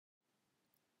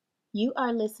You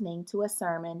are listening to a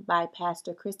sermon by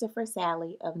Pastor Christopher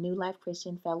Sally of New Life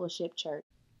Christian Fellowship Church.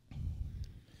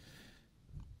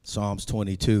 Psalms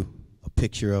 22, a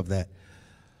picture of that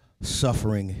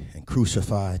suffering and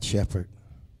crucified shepherd.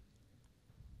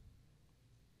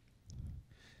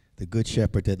 The good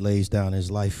shepherd that lays down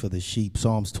his life for the sheep.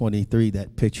 Psalms 23,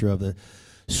 that picture of the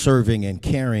serving and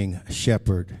caring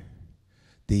shepherd,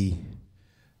 the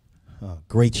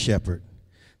great shepherd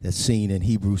that's seen in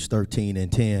Hebrews 13 and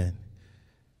 10.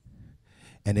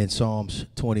 And in Psalms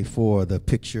 24, the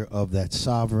picture of that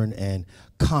sovereign and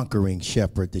conquering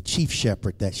shepherd, the chief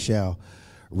shepherd that shall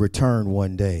return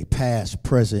one day. Past,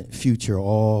 present, future,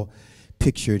 all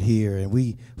pictured here. And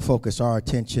we focus our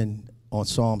attention on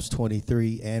Psalms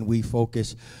 23, and we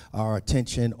focus our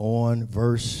attention on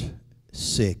verse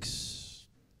 6.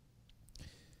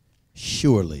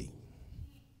 Surely,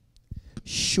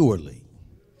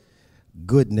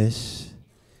 goodness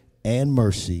and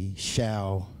mercy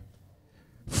shall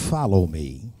follow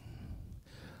me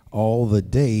all the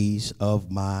days of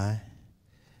my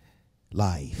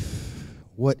life.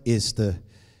 What is the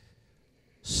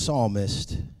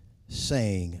psalmist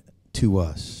saying to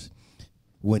us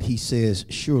when he says,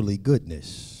 surely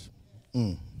goodness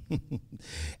and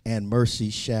mercy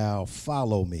shall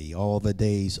follow me all the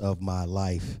days of my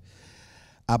life?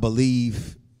 I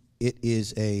believe it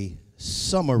is a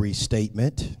summary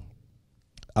statement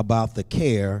about the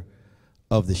care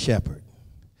of the shepherd.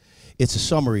 It's a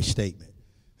summary statement.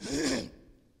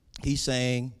 He's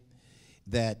saying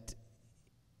that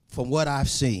from what I've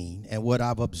seen and what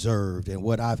I've observed and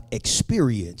what I've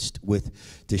experienced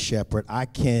with the shepherd, I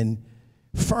can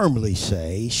firmly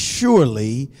say,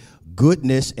 surely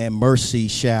goodness and mercy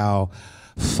shall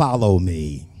follow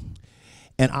me.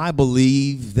 And I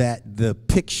believe that the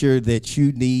picture that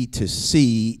you need to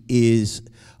see is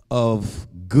of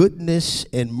goodness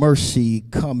and mercy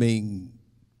coming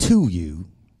to you,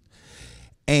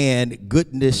 and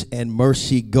goodness and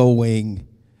mercy going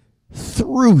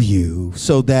through you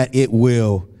so that it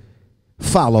will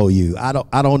follow you. I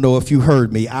don't know if you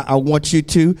heard me. I want you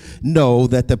to know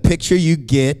that the picture you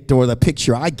get, or the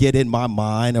picture I get in my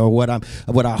mind, or what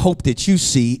I hope that you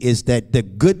see, is that the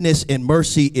goodness and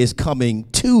mercy is coming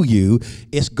to you,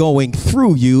 it's going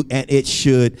through you, and it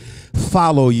should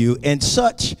follow you, and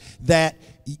such that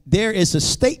there is a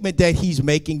statement that he's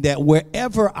making that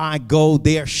wherever I go,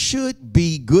 there should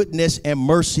be goodness and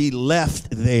mercy left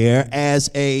there as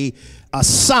a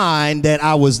sign that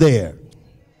I was there.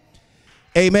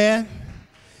 Amen.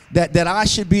 That I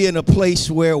should be in a place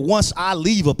where once I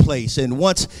leave a place and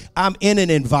once I'm in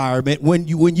an environment, when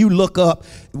you look up,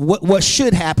 what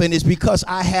should happen is because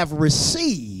I have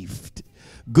received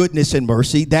goodness and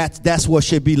mercy, that's what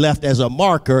should be left as a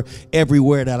marker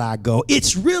everywhere that I go.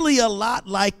 It's really a lot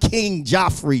like King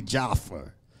Joffrey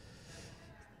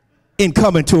in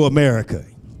Coming to America.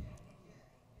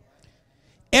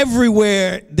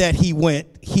 Everywhere that he went,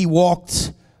 he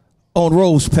walked on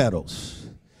rose petals.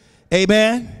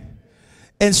 Amen.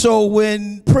 And so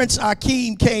when Prince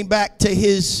Akeem came back to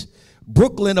his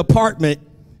Brooklyn apartment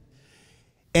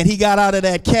and he got out of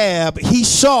that cab, he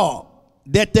saw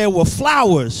that there were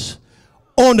flowers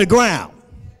on the ground.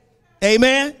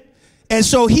 Amen. And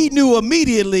so he knew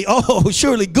immediately, oh,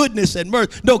 surely goodness and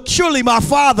mercy. No, surely my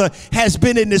father has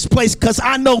been in this place, because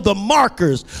I know the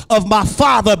markers of my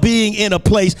father being in a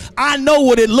place. I know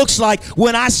what it looks like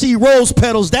when I see rose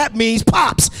petals. That means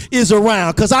Pops is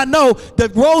around, because I know the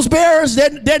rose bearers,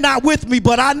 they're not with me,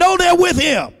 but I know they're with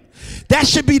him. That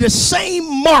should be the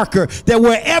same marker that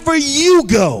wherever you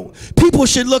go, people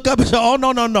should look up and say, oh,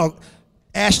 no.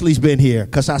 Ashley's been here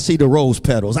because I see the rose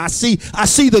petals. I see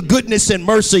the goodness and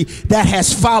mercy that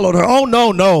has followed her. Oh,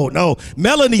 no.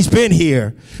 Melanie's been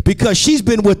here because she's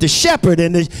been with the shepherd,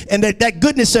 and that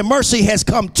goodness and mercy has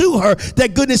come to her.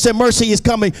 That goodness and mercy is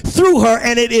coming through her,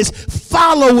 and it is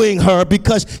following her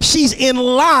because she's in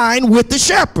line with the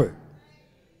shepherd.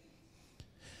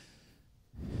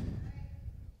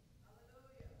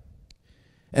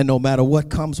 And no matter what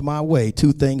comes my way,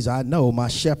 two things I know my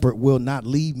shepherd will not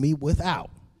leave me without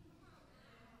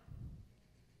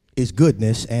is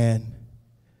goodness and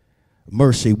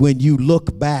mercy. When you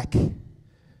look back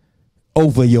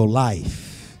over your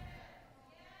life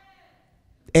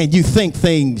and you think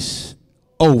things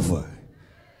over,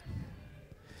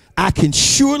 I can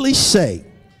surely say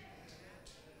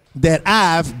that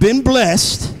I've been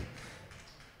blessed.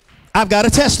 I've got a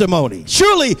testimony.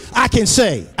 Surely I can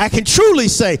surely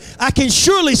say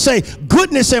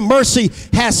goodness and mercy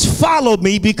has followed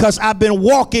me because I've been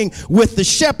walking with the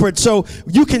shepherd. So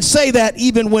you can say that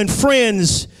even when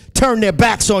friends turned their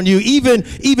backs on you, even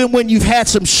when you've had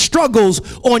some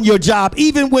struggles on your job,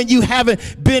 even when you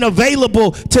haven't been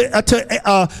available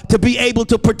to be able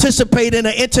to participate in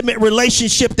an intimate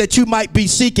relationship that you might be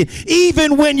seeking,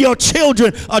 even when your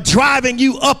children are driving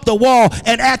you up the wall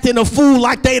and acting a fool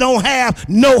like they don't have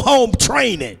no home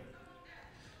training,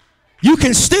 you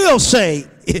can still say,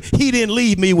 he didn't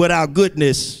leave me without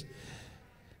goodness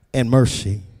and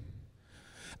mercy.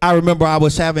 I remember I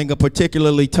was having a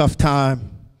particularly tough time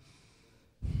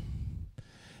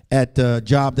at the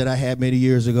job that I had many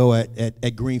years ago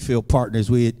at Greenfield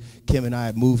Partners. Kim and I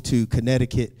had moved to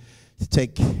Connecticut to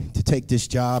take this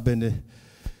job, and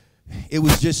it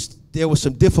was just, there were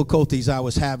some difficulties I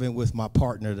was having with my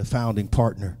partner, the founding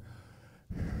partner,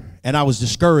 and I was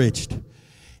discouraged,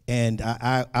 and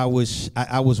I was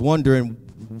wondering,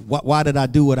 why did I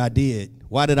do what I did?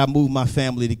 Why did I move my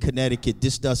family to Connecticut?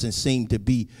 This doesn't seem to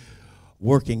be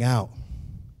working out.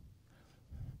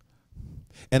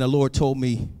 And the Lord told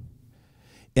me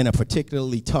in a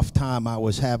particularly tough time I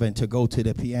was having to go to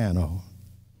the piano.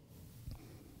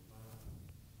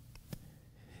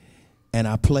 And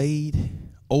I played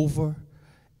over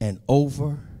and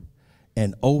over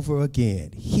and over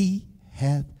again. He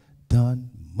hath done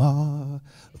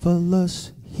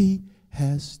marvelous. He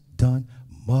has done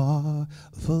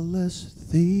marvelous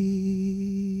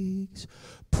things.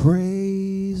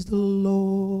 Praise the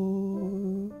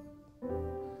Lord.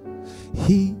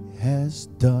 He has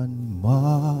done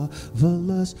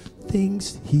marvelous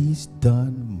things. He's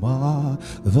done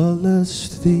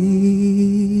marvelous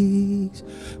things.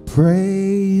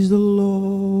 Praise the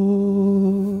Lord.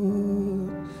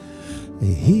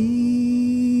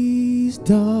 He's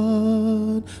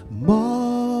done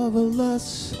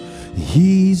marvelous.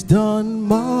 He's done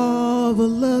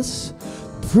marvelous.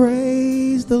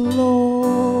 Praise the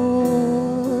Lord.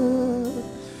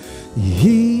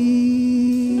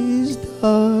 He's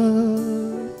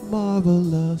done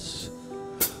marvelous.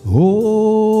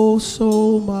 Oh,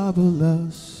 so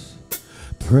marvelous.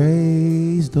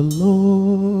 Praise the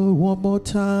Lord. One more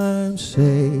time,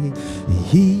 say,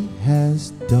 he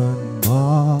has done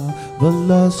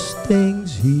marvelous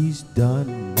things. He's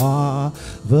done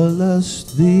marvelous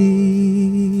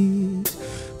things.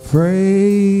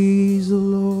 Praise the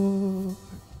Lord.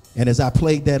 And as I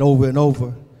played that over and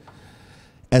over,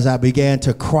 as I began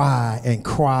to cry and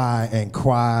cry and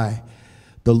cry,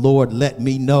 the Lord let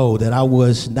me know that I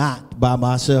was not by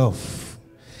myself,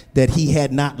 that he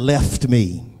had not left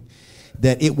me,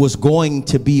 that it was going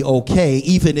to be okay,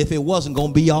 even if it wasn't going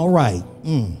to be all right.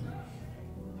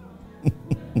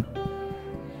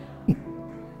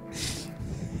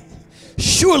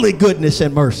 Surely goodness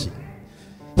and mercy.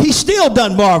 He's still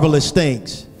done marvelous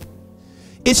things.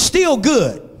 It's still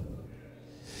good.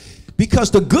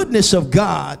 Because the goodness of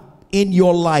God in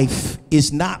your life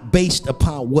is not based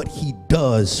upon what he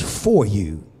does for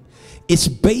you. It's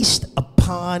based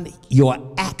upon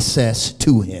your access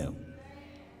to him.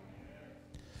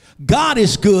 God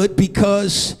is good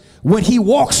because when he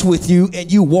walks with you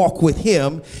and you walk with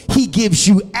him, he gives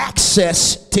you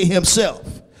access to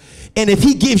himself. And if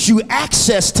he gives you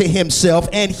access to himself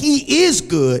and he is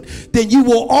good, then you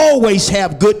will always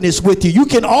have goodness with you. You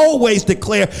can always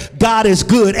declare God is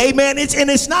good. Amen.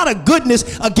 It's not a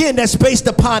goodness, again, that's based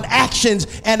upon actions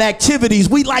and activities.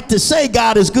 We like to say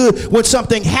God is good when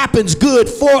something happens good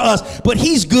for us, but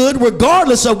he's good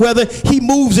regardless of whether he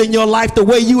moves in your life the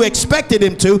way you expected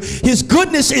him to. His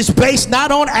goodness is based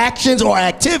not on actions or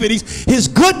activities. His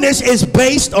goodness is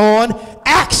based on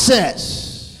access.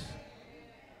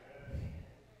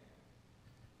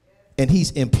 And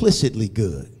he's implicitly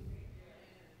good.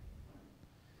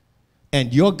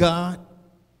 And your God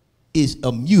is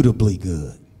immutably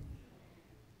good.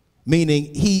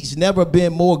 Meaning he's never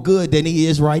been more good than he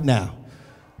is right now.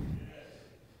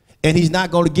 And he's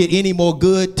not going to get any more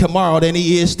good tomorrow than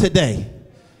he is today.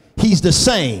 He's the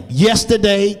same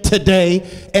yesterday, today,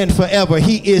 and forever.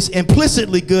 He is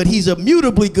implicitly good. He's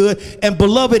immutably good. And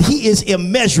beloved, he is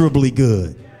immeasurably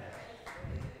good.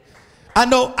 I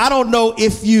don't know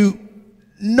if you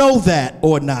know that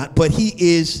or not, but he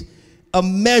is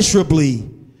immeasurably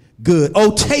good.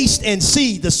 Oh, taste and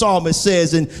see, the psalmist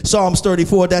says in Psalms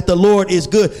 34, that the Lord is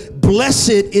good.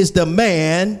 Blessed is the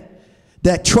man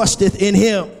that trusteth in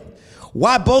him.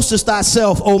 Why boastest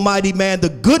thyself, O mighty man? The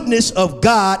goodness of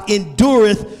God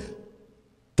endureth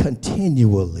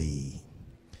continually.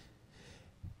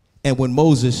 And when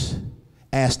Moses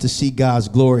asked to see God's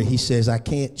glory, he says, I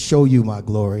can't show you my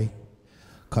glory,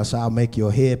 because I'll make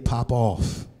your head pop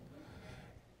off.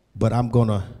 But I'm going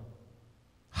to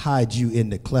hide you in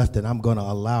the cleft, and I'm going to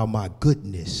allow my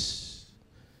goodness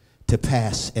to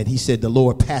pass. And he said, the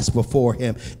Lord passed before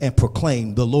him and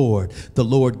proclaimed, the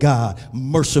Lord God,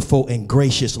 merciful and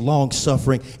gracious,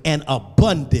 long-suffering and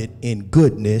abundant in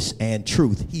goodness and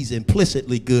truth. He's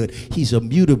implicitly good. He's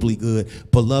immutably good.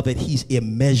 Beloved, he's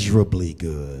immeasurably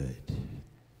good.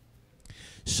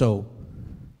 So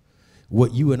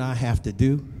what you and I have to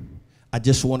do, I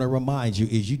just want to remind you,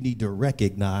 is you need to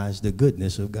recognize the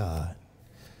goodness of God.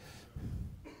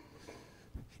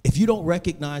 If you don't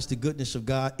recognize the goodness of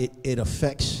God, it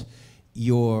affects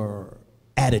your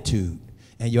attitude,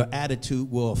 and your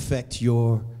attitude will affect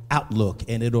your outlook,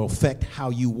 and it'll affect how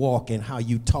you walk and how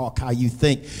you talk, how you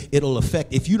think. It'll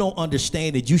affect, if you don't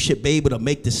understand it, you should be able to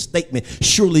make the statement,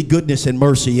 surely goodness and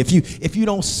mercy. If you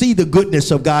don't see the goodness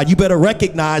of God, you better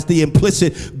recognize the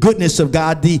implicit goodness of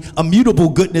God, the immutable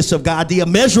goodness of God, the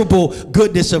immeasurable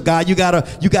goodness of God. You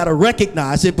gotta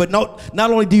recognize it. But not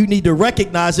only do you need to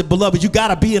recognize it, beloved, you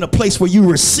gotta be in a place where you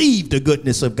receive the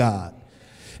goodness of God.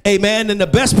 Amen. And the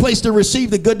best place to receive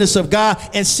the goodness of God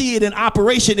and see it in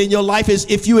operation in your life is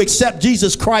if you accept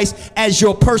Jesus Christ as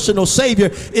your personal Savior.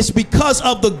 It's because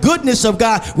of the goodness of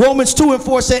God. Romans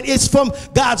 2:4 said it's from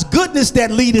God's goodness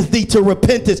that leadeth thee to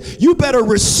repentance. You better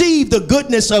receive the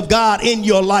goodness of God in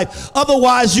your life.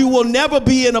 Otherwise, you will never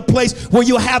be in a place where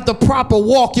you'll have the proper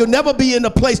walk. You'll never be in a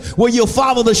place where you'll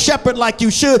follow the shepherd like you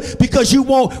should, because you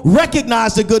won't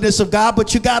recognize the goodness of God,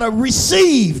 but you got to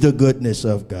receive the goodness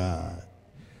of God.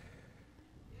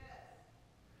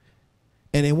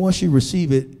 And then once you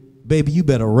receive it, baby, you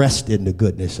better rest in the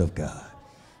goodness of God.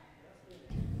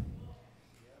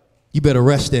 You better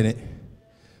rest in it.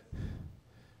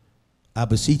 I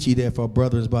beseech you, therefore,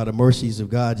 brothers, by the mercies of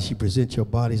God, that you present your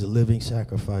bodies a living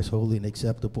sacrifice, holy and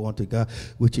acceptable unto God,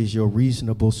 which is your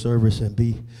reasonable service, and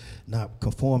be not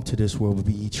conformed to this world, but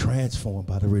be ye transformed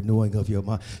by the renewing of your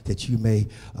mind, that you may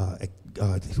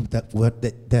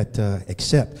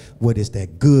accept what is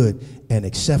that good and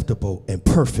acceptable and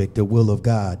perfect, the will of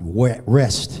God.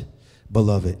 Rest,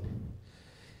 beloved,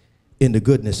 in the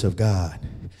goodness of God.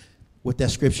 What that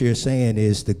scripture is saying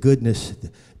is the goodness,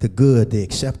 the good, the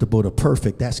acceptable, the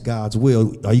perfect, that's God's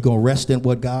will. Are you going to rest in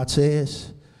what God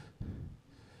says?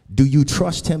 Do you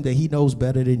trust him that he knows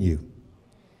better than you?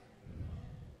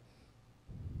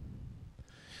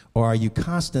 Or are you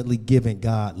constantly giving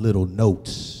God little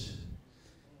notes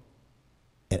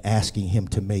and asking him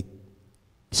to make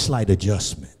slight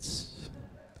adjustments?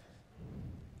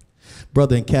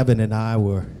 Brother and Kevin and I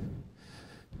were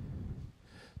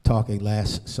talking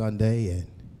last Sunday, and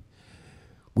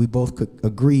we both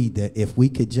agreed that if we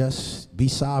could just be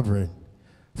sovereign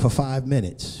for 5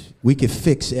 minutes, we could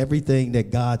fix everything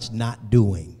that God's not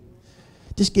doing.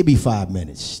 Just give me 5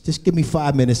 minutes. Just give me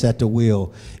 5 minutes at the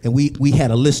wheel. And we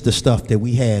had a list of stuff that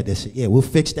we had that said, yeah, we'll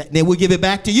fix that. And then we'll give it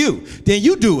back to you. Then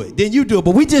you do it. Then you do it.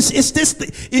 But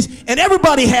and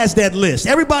everybody has that list.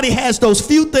 Everybody has those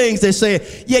few things that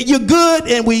say, yeah, you're good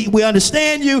and we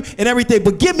understand you and everything.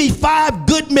 But give me 5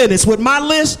 good minutes with my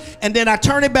list, and then I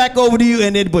turn it back over to you.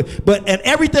 And then, and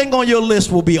everything on your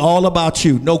list will be all about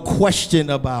you. No question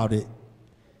about it.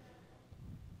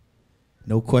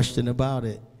 No question about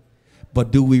it.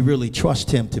 But do we really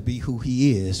trust him to be who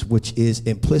he is, which is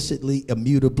implicitly,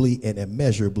 immutably, and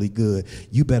immeasurably good?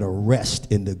 You better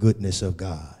rest in the goodness of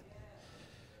God.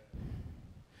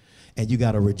 And you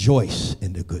got to rejoice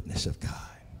in the goodness of God.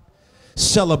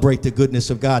 Celebrate the goodness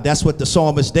of God. That's what the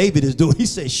psalmist David is doing. He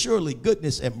says, surely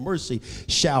goodness and mercy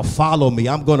shall follow me.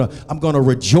 I'm gonna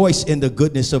rejoice in the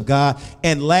goodness of God.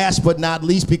 And last but not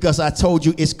least, because I told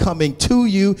you it's coming to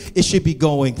you, it should be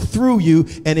going through you,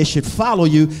 and it should follow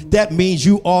you. That means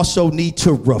you also need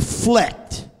to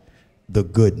reflect the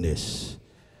goodness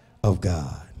of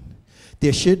God.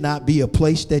 There should not be a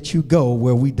place that you go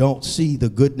where we don't see the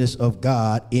goodness of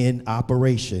God in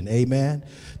operation. Amen.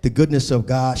 The goodness of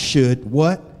God should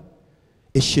what?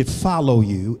 It should follow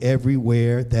you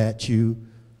everywhere that you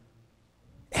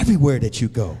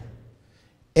go.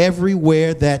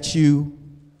 Everywhere that you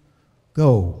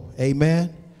go.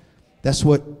 Amen. That's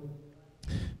what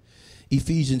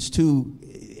Ephesians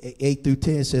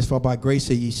 2:8-10 says, for by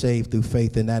grace are ye saved through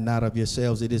faith, and that not of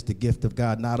yourselves. It is the gift of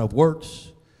God, not of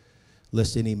works,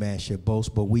 lest any man should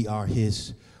boast. But we are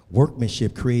his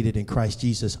workmanship, created in Christ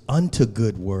Jesus unto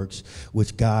good works,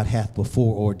 which God hath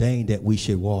before ordained that we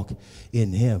should walk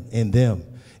in them.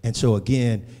 And so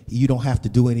again, you don't have to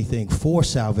do anything for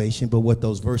salvation, but what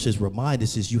those verses remind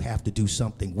us is you have to do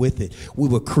something with it. We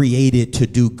were created to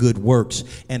do good works.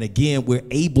 And again, we're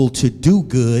able to do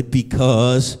good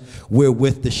because we're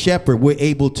with the shepherd. We're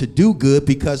able to do good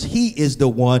because he is the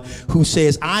one who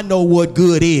says, I know what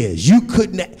good is. You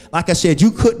couldn't, like I said, you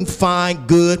couldn't find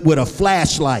good with a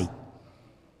flashlight.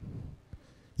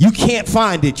 You can't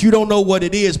find it. You don't know what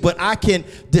it is, but I can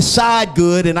decide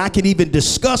good, and I can even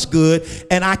discuss good,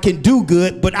 and I can do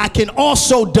good, but I can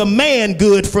also demand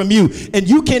good from you. And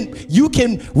you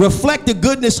can reflect the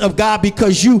goodness of God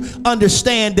because you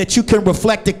understand that you can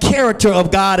reflect the character of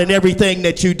God in everything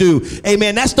that you do.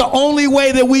 Amen. That's the only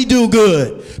way that we do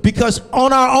good, because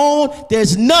on our own,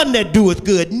 there's none that doeth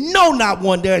good. No, not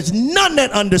one. There is none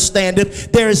that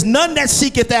understandeth. There is none that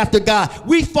seeketh after God.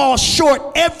 We fall short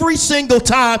every single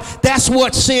time. That's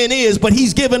what sin is. But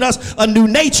he's given us a new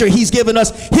nature. He's given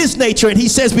us his nature. And he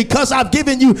says, because I've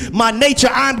given you my nature,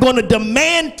 I'm going to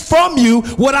demand from you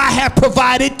what I have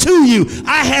provided to you.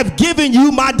 I have given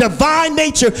you my divine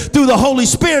nature through the Holy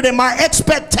Spirit. And my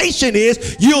expectation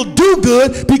is you'll do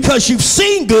good because you've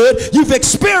seen good, you've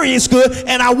experienced good,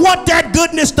 and I want that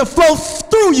goodness to flow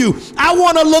through you. I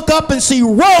want to look up and see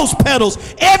rose petals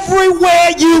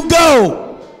everywhere you go.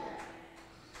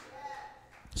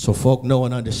 So folk know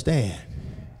and understand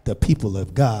the people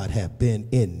of God have been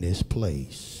in this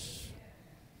place.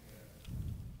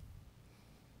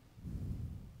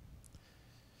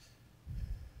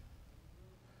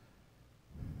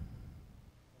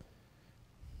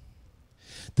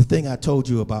 The thing I told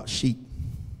you about sheep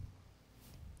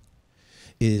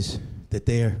is that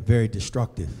they're very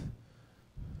destructive.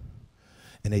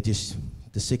 And they just,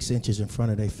 the 6 inches in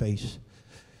front of their face,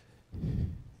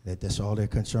 that's all they're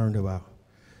concerned about.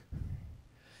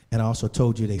 And I also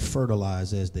told you they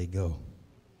fertilize as they go.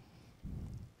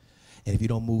 And if you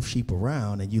don't move sheep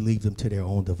around and you leave them to their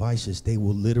own devices, they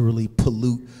will literally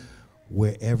pollute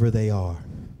wherever they are.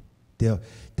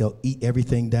 They'll eat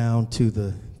everything down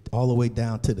to all the way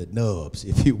down to the nubs,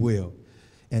 if you will,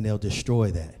 and they'll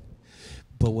destroy that.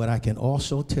 But what I can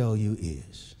also tell you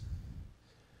is,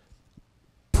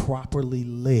 properly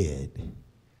led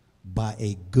by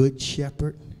a good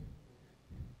shepherd,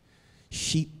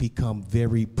 sheep become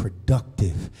very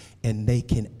productive, and they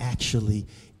can actually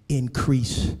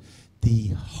increase the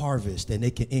harvest, and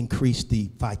they can increase the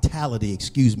vitality,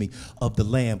 of the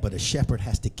land. But a shepherd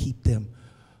has to keep them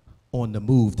on the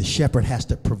move. The shepherd has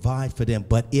to provide for them.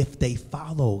 But if they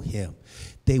follow him,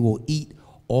 they will eat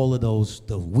all of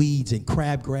the weeds and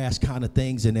crabgrass kind of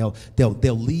things, and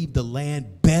they'll leave the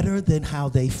land better than how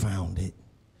they found it.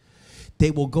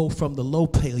 They will go from the low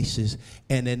places,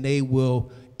 and then they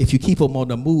will, if you keep them on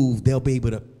the move, they'll be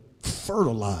able to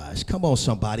fertilize. Come on,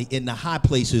 somebody, in the high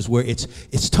places where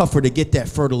it's tougher to get that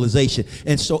fertilization.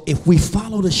 And so if we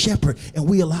follow the shepherd and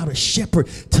we allow the shepherd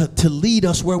to lead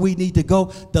us where we need to go,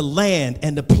 the land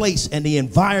and the place and the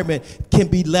environment can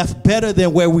be left better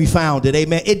than where we found it.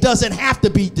 Amen. It doesn't have to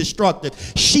be destructive.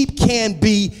 Sheep can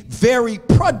be very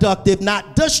productive,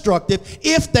 not destructive,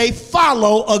 if they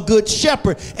follow a good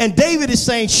shepherd. And David is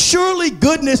saying, surely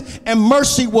goodness and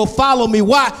mercy will follow me.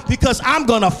 Why? Because I'm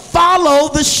going to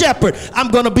follow the shepherd. I'm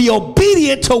going to be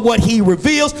obedient to what he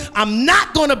reveals. I'm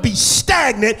not going to be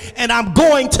stagnant, and I'm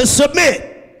going to submit.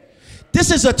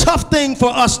 This is a tough thing for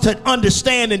us to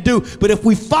understand and do, but if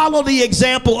we follow the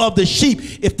example of the sheep,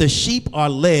 if the sheep are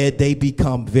led, they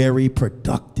become very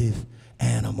productive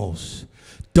animals.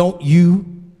 Don't we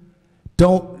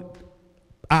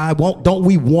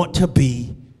want to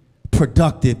be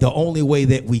productive? The only way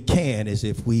that we can is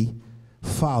if we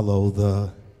follow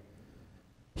the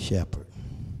shepherd.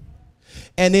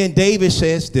 And then David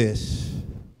says this,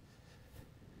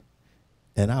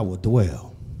 and I will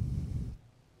dwell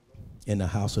in the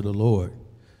house of the Lord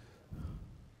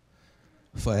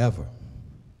forever.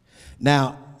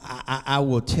 Now, I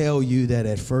will tell you that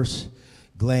at first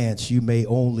glance, you may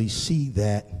only see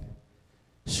that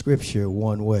scripture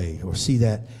one way, or see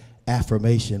that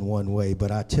affirmation one way,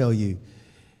 but I tell you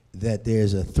that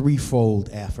there's a threefold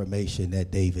affirmation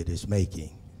that David is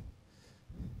making.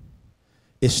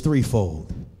 It's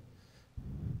threefold.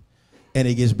 And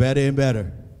it gets better and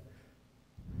better.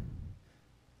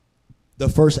 The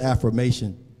first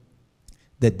affirmation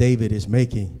that David is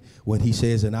making when he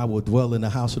says, and I will dwell in the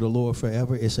house of the Lord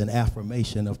forever, it's an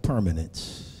affirmation of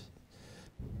permanence.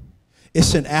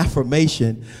 It's an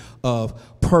affirmation of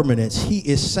permanence. He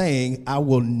is saying, I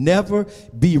will never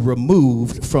be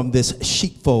removed from this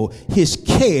sheepfold. His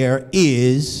care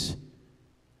is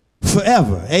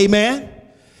forever. Amen.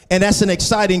 And that's an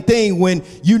exciting thing when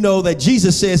you know that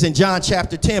Jesus says in John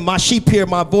chapter 10, my sheep hear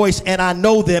my voice, and I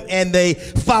know them, and they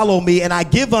follow me, and I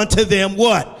give unto them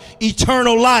what?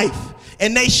 Eternal life.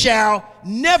 And they shall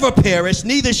never perish,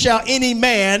 neither shall any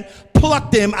man pluck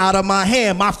them out of my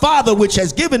hand. My Father, which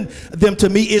has given them to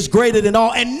me, is greater than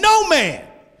all, and no man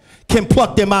can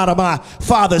pluck them out of my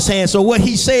Father's hand. So what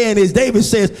he's saying is, David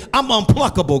says, I'm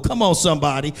unpluckable. Come on,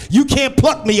 somebody. You can't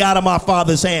pluck me out of my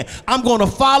Father's hand. I'm going to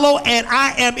follow, and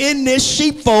I am in this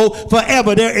sheepfold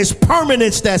forever. There is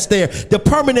permanence that's there. The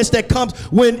permanence that comes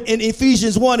when in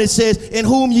Ephesians 1 it says, in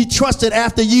whom ye trusted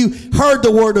after you heard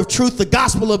the word of truth, the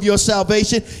gospel of your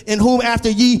salvation, in whom after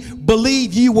ye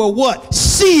believed ye were what?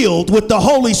 Sealed with the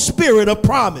Holy Spirit of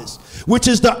promise, which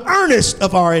is the earnest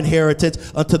of our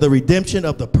inheritance unto the redemption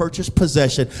of the purchased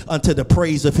possession, unto the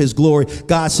praise of his glory.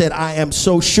 God said, I am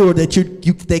so sure that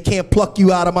they can't pluck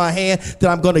you out of my hand, that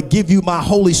I'm going to give you my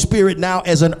Holy Spirit now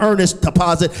as an earnest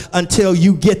deposit until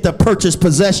you get the purchased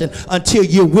possession. Until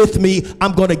you're with me,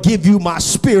 I'm going to give you my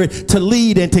Spirit to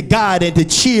lead and to guide and to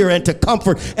cheer and to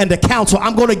comfort and to counsel.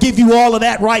 I'm going to give you all of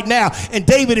that right now. And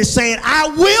David is saying, I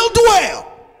will dwell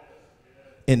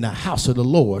in the house of the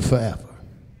Lord forever.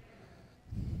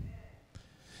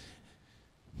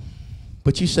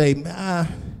 But you say,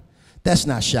 that's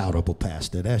not shoutable,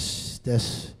 Pastor.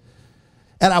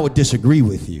 And I would disagree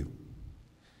with you.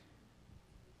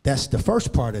 That's the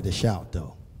first part of the shout,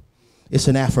 though. It's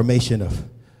an affirmation of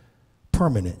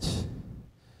permanence.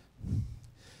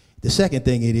 The second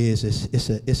thing it is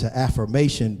it's an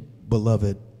affirmation,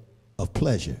 beloved, of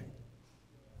pleasure.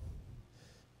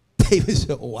 David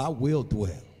said, oh, I will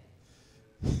dwell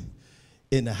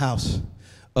in the house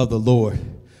of the Lord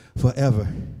forever.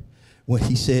 When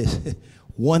he says,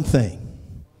 one thing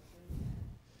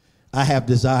I have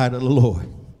desired of the Lord,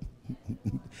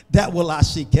 that will I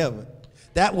seek ever.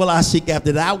 That will I seek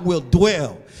after. That I will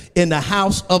dwell in the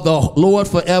house of the Lord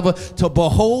forever, to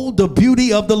behold the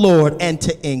beauty of the Lord and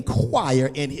to inquire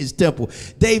in his temple.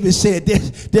 David said,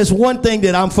 there's one thing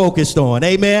that I'm focused on,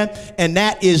 amen, and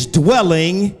that is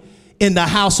dwelling in the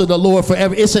house of the Lord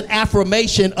forever. It's an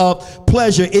affirmation of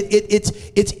pleasure.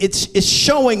 It's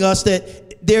showing us that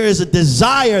there is a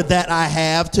desire that I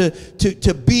have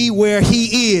to be where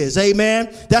he is.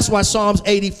 Amen. That's why Psalms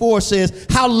 84 says,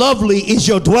 how lovely is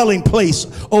your dwelling place,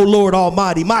 O Lord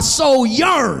Almighty. My soul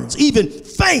yearns, even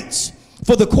faints,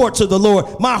 for the courts of the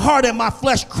Lord. My heart and my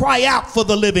flesh cry out for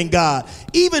the living God.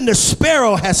 Even the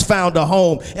sparrow has found a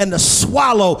home, and the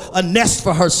swallow a nest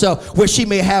for herself, where she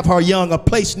may have her young, a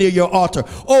place near your altar.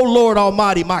 O Lord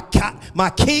Almighty, my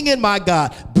King and my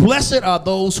God, blessed are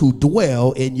those who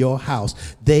dwell in your house.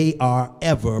 They are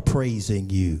ever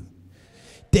praising you.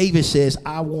 David says,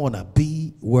 I want to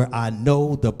be where I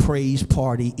know the praise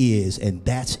party is, and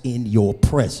that's in your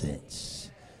presence.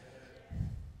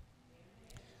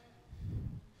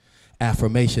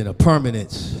 Affirmation of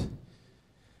permanence,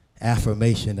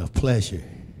 affirmation of pleasure.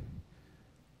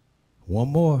 One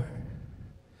more.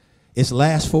 It's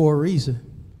last for a reason.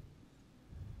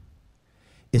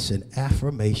 It's an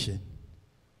affirmation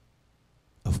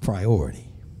of priority.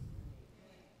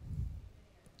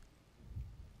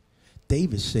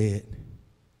 David said,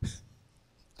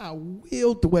 I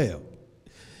will dwell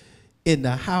in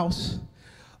the house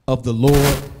of the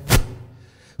Lord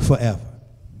forever.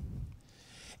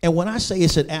 And when I say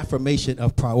it's an affirmation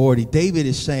of priority, David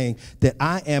is saying that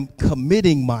I am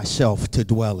committing myself to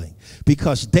dwelling,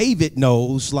 because David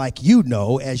knows, like you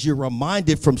know, as you're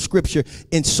reminded from Scripture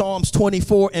in Psalms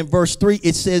 24 and verse 3,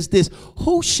 it says this,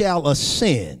 who shall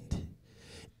ascend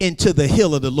into the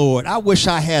hill of the Lord? I wish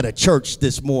I had a church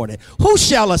this morning. Who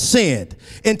shall ascend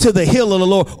into the hill of the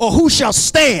Lord, or who shall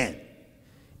stand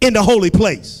in the holy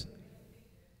place?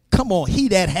 Come on, he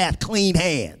that hath clean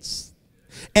hands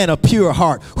and a pure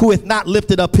heart, who hath not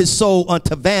lifted up his soul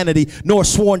unto vanity, nor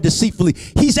sworn deceitfully.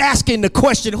 He's asking the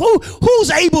question,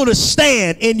 who's able to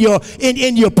stand in your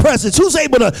presence? Who's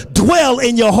able to dwell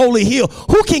in your holy hill?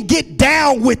 Who can get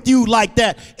down with you like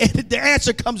that? And the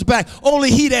answer comes back,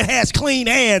 only he that has clean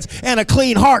hands and a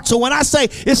clean heart. So when I say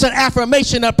it's an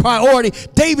affirmation of priority,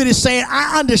 David is saying,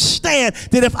 I understand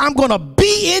that if I'm going to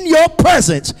be in your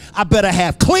presence, I better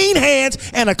have clean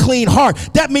hands and a clean heart.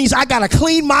 That means I got to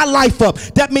clean my life up.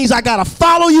 That means I got to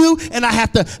follow you, and I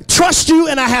have to trust you,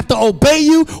 and I have to obey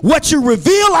you. What you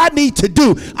reveal, I need to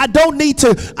do. I don't need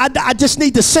to, I just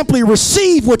need to simply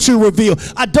receive what you reveal.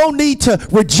 I don't need to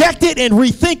reject it and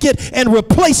rethink it and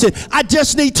replace it. I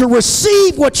just need to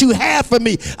receive what you have for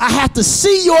me. I have to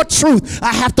see your truth.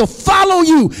 I have to follow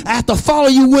you. I have to follow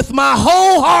you with my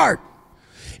whole heart.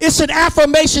 It's an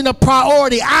affirmation of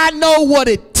priority. I know what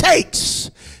it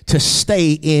takes to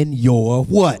stay in your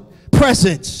what?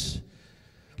 Presence.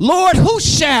 Lord, who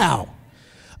shall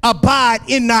abide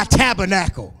in thy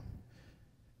tabernacle?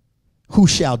 Who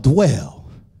shall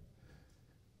dwell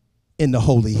in the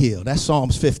holy hill? That's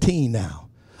Psalms 15 now.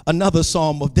 Another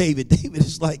psalm of David. David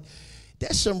is like,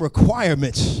 there's some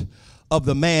requirements of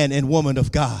the man and woman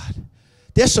of God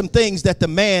There's some things that the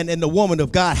man and the woman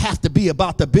of God have to be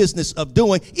about the business of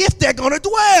doing if they're going to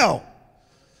dwell.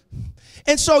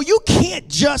 And so you can't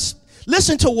just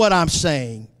listen to what I'm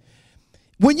saying.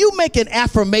 When you make an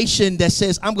affirmation that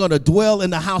says, I'm going to dwell in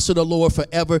the house of the Lord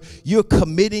forever, you're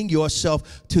committing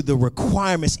yourself to the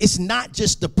requirements. It's not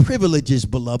just the privileges,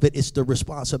 beloved, it's the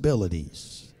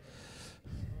responsibilities.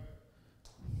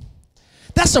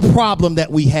 That's a problem that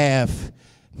we have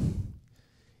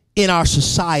in our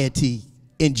society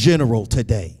in general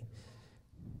today.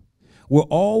 We're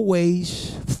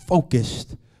always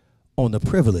focused on the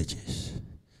privileges,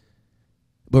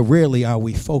 but rarely are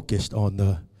we focused on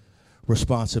the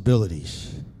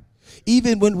responsibilities.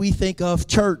 Even when we think of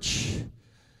church,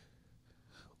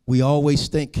 we always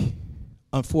think,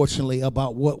 unfortunately,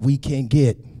 about what we can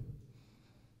get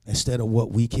instead of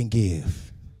what we can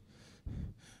give.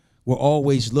 We're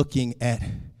always looking at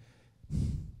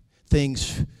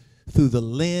things through the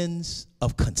lens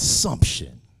of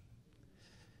consumption.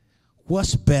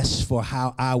 What's best for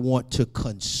how I want to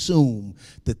consume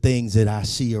the things that I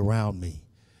see around me?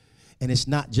 And it's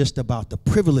not just about the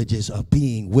privileges of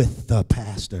being with the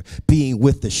pastor, being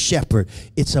with the shepherd.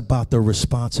 It's about the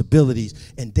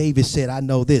responsibilities. And David said, I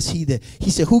know this. He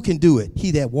said, who can do it?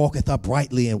 He that walketh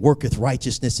uprightly and worketh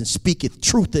righteousness and speaketh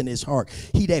truth in his heart.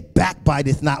 He that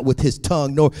backbiteth not with his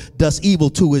tongue, nor does evil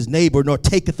to his neighbor, nor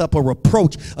taketh up a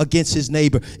reproach against his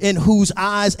neighbor, in whose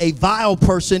eyes a vile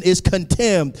person is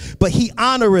contemned. But he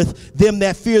honoreth them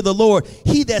that fear the Lord.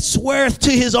 He that sweareth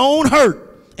to his own hurt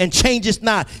and changeth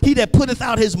not. He that putteth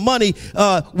out his money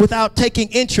without taking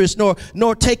interest,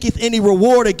 nor taketh any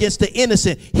reward against the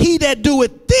innocent. He that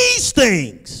doeth these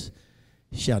things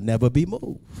shall never be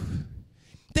moved.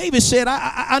 David said,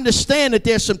 I understand that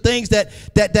there's some things that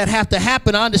have to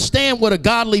happen. I understand what a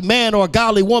godly man or a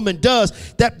godly woman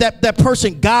does. That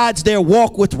person guides their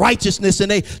walk with righteousness, and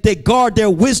they guard their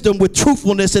wisdom with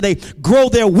truthfulness, and they grow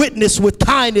their witness with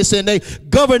kindness, and they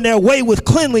govern their way with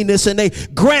cleanliness, and they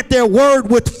grant their word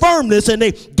with firmness, and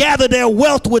they gather their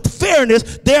wealth with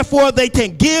fairness. Therefore, they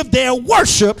can give their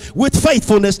worship with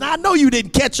faithfulness. Now, I know you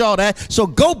didn't catch all that, so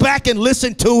go back and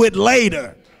listen to it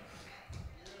later.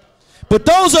 But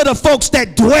those are the folks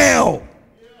that dwell.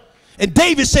 And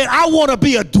David said, I want to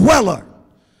be a dweller.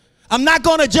 I'm not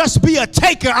going to just be a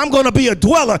taker. I'm going to be a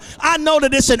dweller. I know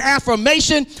that it's an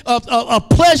affirmation of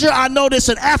pleasure. I know that it's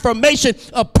an affirmation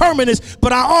of permanence.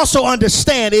 But I also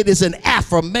understand it is an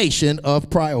affirmation of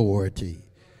priority.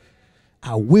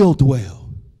 I will dwell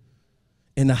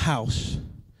in the house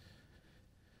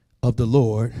of the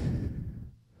Lord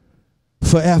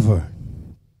forever.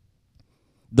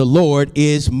 The Lord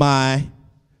is my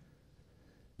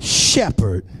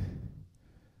shepherd.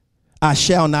 I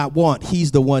shall not want.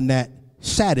 He's the one that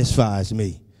satisfies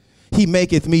me. He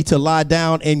maketh me to lie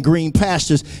down in green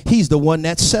pastures. He's the one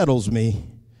that settles me.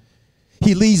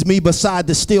 He leads me beside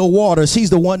the still waters. He's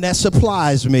the one that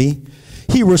supplies me.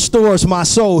 He restores my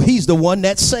soul. He's the one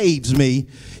that saves me.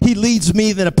 He leads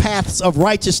me in the paths of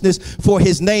righteousness for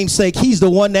his name's sake. He's the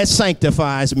one that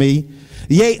sanctifies me.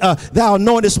 Yea, thou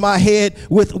anointest my head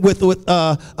with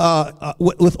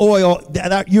oil.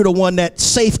 You're the one that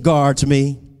safeguards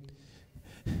me.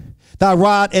 Thy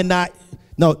rod and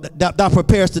thou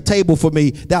preparest the table for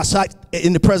me. Thou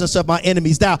in the presence of my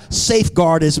enemies. Thou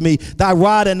safeguardest me. Thy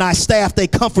rod and thy staff, they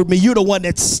comfort me. You're the one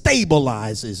that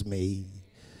stabilizes me.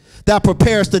 Thou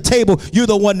preparest the table. You're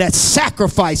the one that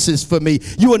sacrifices for me.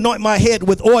 You anoint my head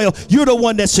with oil. You're the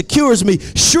one that secures me.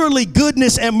 Surely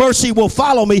goodness and mercy will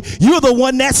follow me. You're the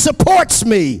one that supports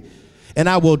me. And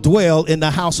I will dwell in the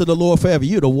house of the Lord forever.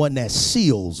 You're the one that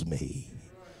seals me.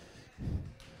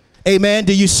 Amen.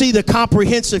 Do you see the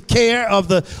comprehensive care of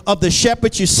the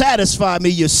shepherd? You satisfy me,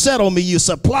 you settle me, you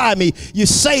supply me, you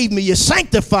save me, you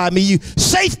sanctify me, you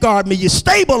safeguard me, you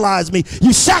stabilize me,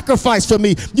 you sacrifice for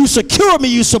me, you secure me,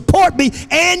 you support me,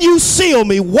 and you seal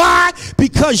me. Why?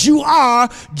 Because you are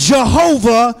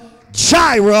Jehovah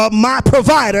Jireh, my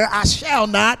provider. I shall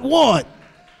not want.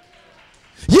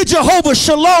 You're Jehovah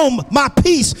Shalom, my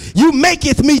peace. You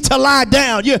maketh me to lie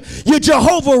down. You're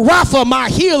Jehovah Rapha, my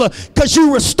healer, because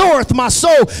you restoreth my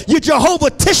soul. You're Jehovah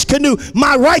Tishkanu,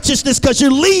 my righteousness, because you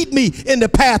lead me in the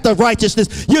path of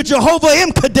righteousness. You're Jehovah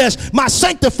Imkadesh, my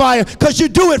sanctifier, because you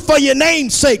do it for your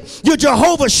name's sake. You're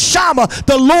Jehovah Shammah.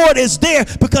 The Lord is there,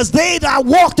 because they that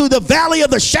walk through the valley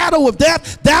of the shadow of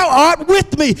death, thou art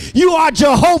with me. You are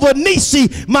Jehovah Nisi,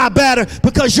 my banner,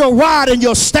 because your rod and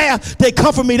your staff, they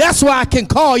comfort me. That's why I can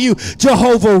call you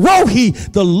Jehovah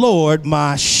Rohi, the Lord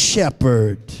my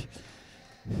shepherd.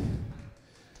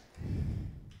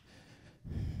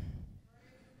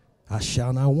 I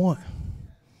shall not want.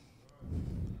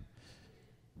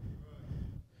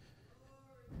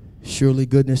 Surely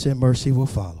goodness and mercy will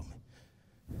follow me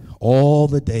all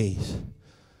the days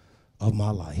of my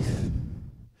life,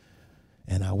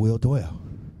 and I will dwell.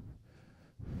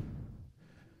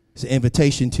 It's an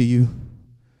invitation to you,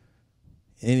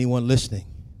 anyone listening,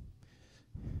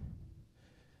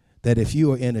 that if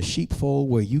you are in a sheepfold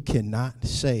where you cannot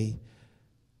say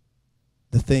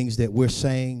the things that we're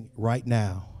saying right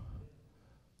now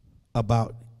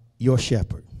about your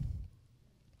shepherd,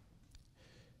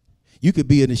 you could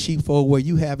be in a sheepfold where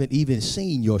you haven't even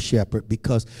seen your shepherd,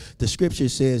 because the scripture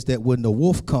says that when the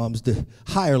wolf comes, the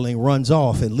hireling runs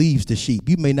off and leaves the sheep.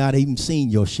 You may not have even seen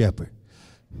your shepherd.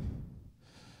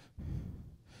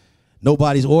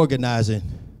 Nobody's organizing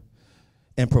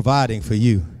and providing for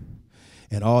you,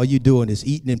 and all you're doing is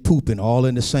eating and pooping all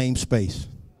in the same space,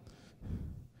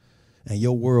 and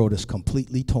your world is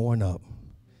completely torn up.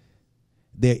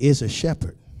 There is a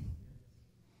shepherd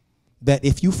that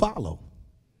if you follow,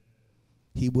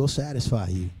 he will satisfy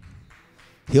you.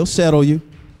 He'll settle you.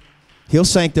 He'll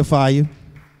sanctify you.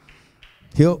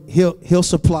 He'll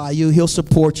supply you. He'll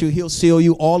support you. He'll seal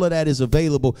you. All of that is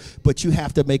available, but you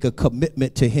have to make a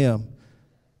commitment to him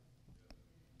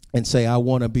and say, I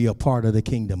want to be a part of the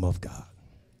kingdom of God.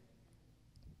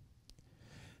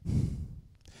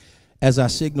 As I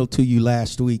signaled to you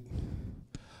last week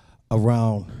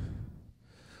around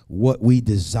what we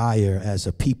desire as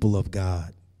a people of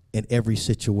God in every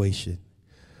situation,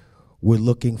 we're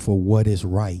looking for what is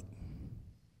right.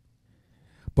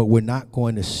 But we're not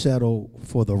going to settle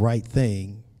for the right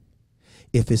thing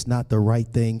if it's not the right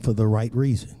thing for the right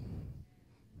reason.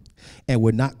 And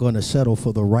we're not going to settle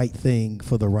for the right thing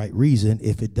for the right reason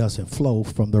if it doesn't flow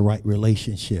from the right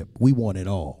relationship. We want it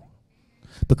all,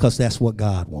 because that's what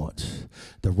God wants.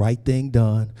 The right thing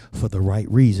done for the right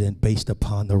reason based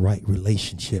upon the right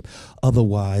relationship.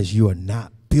 Otherwise, you are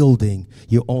not building,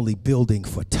 you're only building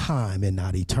for time and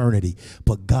not eternity.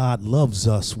 But God loves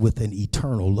us with an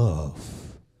eternal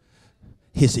love.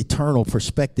 His eternal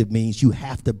perspective means you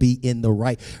have to be in the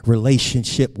right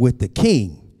relationship with the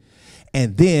King.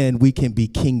 And then we can be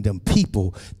kingdom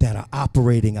people that are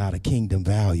operating out of kingdom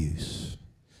values.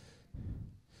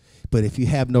 But if you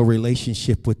have no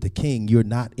relationship with the King, you're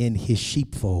not in his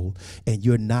sheepfold, and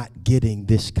you're not getting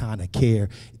this kind of care.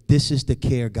 This is the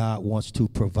care God wants to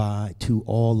provide to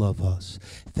all of us.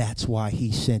 That's why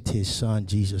he sent his son,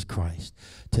 Jesus Christ,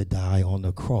 to die on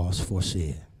the cross for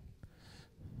sin.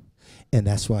 And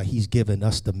that's why he's given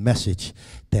us the message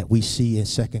that we see in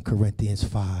 2 Corinthians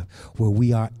 5, where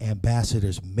we are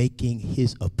ambassadors making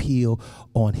his appeal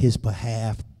on his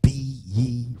behalf. Be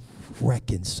ye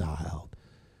reconciled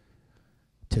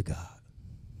to God.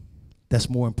 That's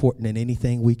more important than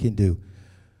anything we can do.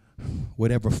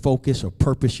 Whatever focus or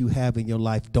purpose you have in your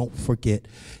life, don't forget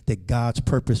that God's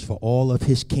purpose for all of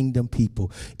his kingdom people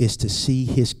is to see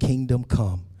his kingdom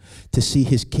come, to see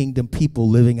his kingdom people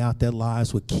living out their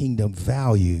lives with kingdom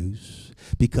values,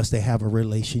 because they have a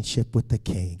relationship with the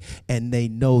King. And they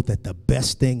know that the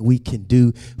best thing we can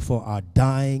do for our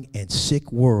dying and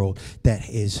sick world that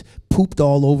is pooped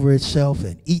all over itself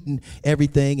and eaten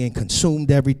everything and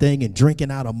consumed everything and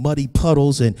drinking out of muddy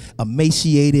puddles and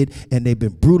emaciated, and they've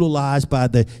been brutalized by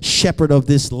the shepherd of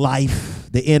this life,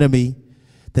 the enemy,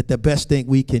 that the best thing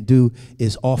we can do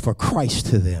is offer Christ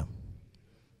to them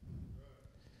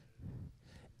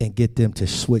and get them to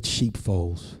switch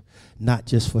sheepfolds, not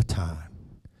just for time,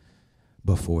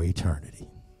 but for eternity.